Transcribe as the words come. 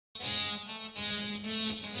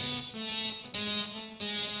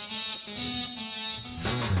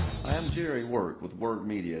Jerry Work with Work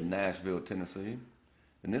Media in Nashville, Tennessee.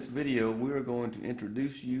 In this video, we are going to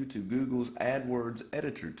introduce you to Google's AdWords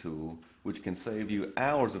editor tool, which can save you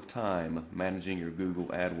hours of time managing your Google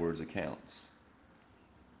AdWords accounts.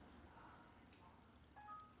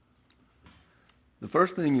 The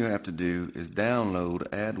first thing you have to do is download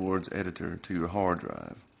AdWords Editor to your hard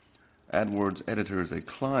drive. AdWords Editor is a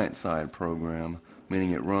client-side program,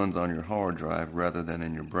 meaning it runs on your hard drive rather than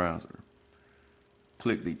in your browser.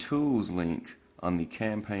 Click the Tools link on the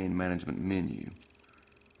Campaign Management menu.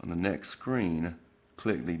 On the next screen,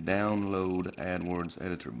 click the Download AdWords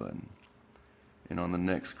Editor button. And on the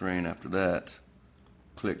next screen after that,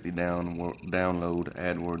 click the Download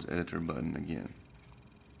AdWords Editor button again.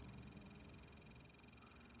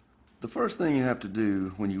 The first thing you have to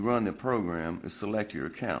do when you run the program is select your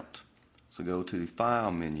account. So go to the File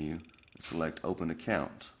menu and select Open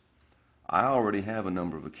Account. I already have a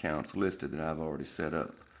number of accounts listed that I've already set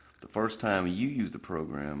up. The first time you use the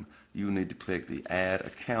program, you will need to click the Add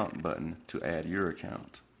Account button to add your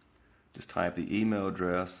account. Just type the email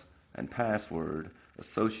address and password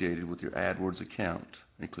associated with your AdWords account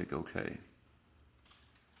and click OK.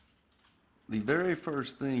 The very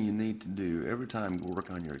first thing you need to do every time you work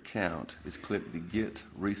on your account is click the Get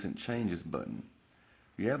Recent Changes button.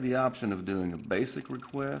 You have the option of doing a basic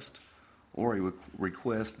request or a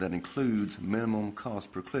request that includes minimum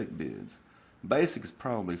cost per click bids. Basic is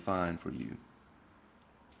probably fine for you.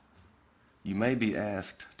 You may be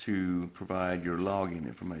asked to provide your login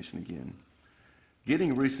information again.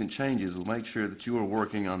 Getting recent changes will make sure that you are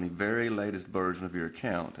working on the very latest version of your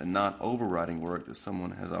account and not overwriting work that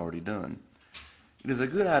someone has already done. It is a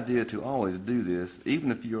good idea to always do this,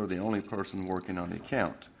 even if you are the only person working on the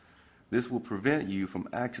account. This will prevent you from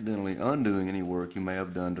accidentally undoing any work you may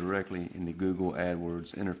have done directly in the Google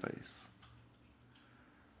AdWords interface.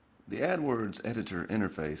 The AdWords editor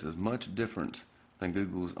interface is much different than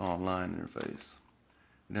Google's online interface.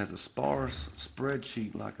 It has a sparse,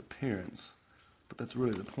 spreadsheet-like appearance, but that's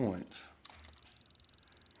really the point.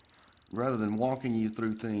 Rather than walking you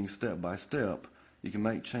through things step by step, you can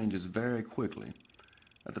make changes very quickly.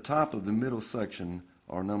 At the top of the middle section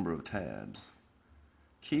are a number of tabs.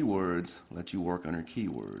 Keywords let you work on your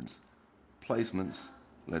keywords. Placements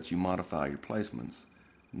lets you modify your placements.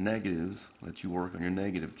 Negatives let you work on your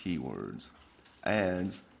negative keywords.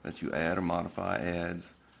 Ads let you add or modify ads.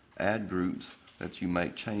 Ad groups let you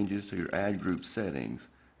make changes to your ad group settings.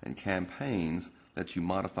 And campaigns let you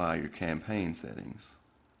modify your campaign settings.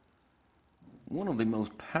 One of the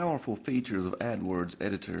most powerful features of AdWords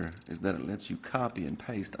Editor is that it lets you copy and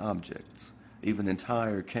paste objects, even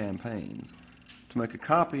entire campaigns. To make a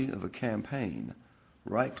copy of a campaign,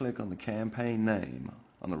 right-click on the campaign name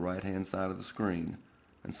on the right-hand side of the screen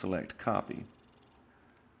and select Copy.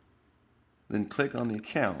 Then click on the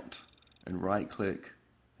account and right-click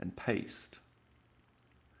and paste.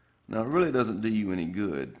 Now, it really doesn't do you any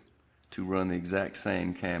good to run the exact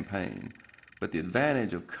same campaign, but the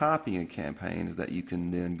advantage of copying a campaign is that you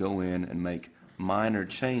can then go in and make minor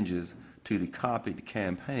changes to the copied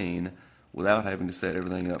campaign without having to set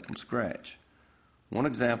everything up from scratch. One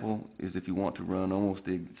example is if you want to run almost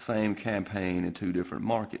the same campaign in two different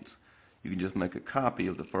markets. You can just make a copy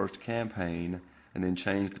of the first campaign and then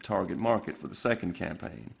change the target market for the second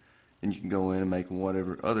campaign. Then you can go in and make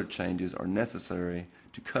whatever other changes are necessary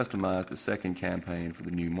to customize the second campaign for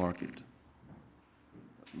the new market.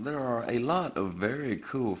 There are a lot of very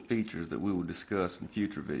cool features that we will discuss in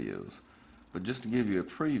future videos, but just to give you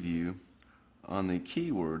a preview, on the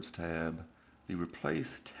Keywords tab, the Replace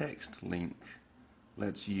Text link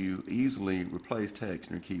lets you easily replace text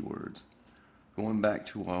in your keywords. Going back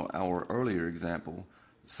to our earlier example,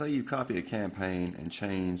 say you copy a campaign and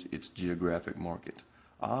change its geographic market.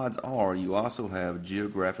 Odds are you also have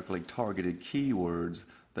geographically targeted keywords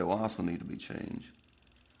that will also need to be changed.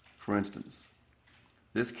 For instance,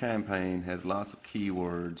 this campaign has lots of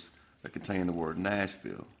keywords that contain the word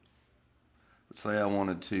Nashville. But say I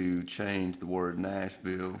wanted to change the word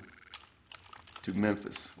Nashville to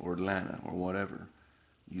Memphis or Atlanta or whatever.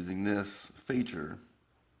 Using this feature,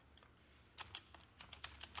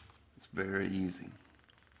 it's very easy.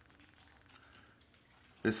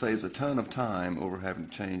 This saves a ton of time over having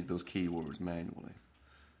to change those keywords manually.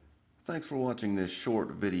 Thanks for watching this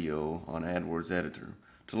short video on AdWords Editor.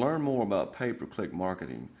 To learn more about pay-per-click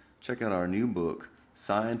marketing, check out our new book,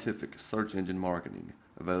 Scientific Search Engine Marketing,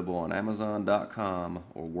 available on Amazon.com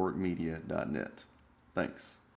or WorkMedia.net. Thanks.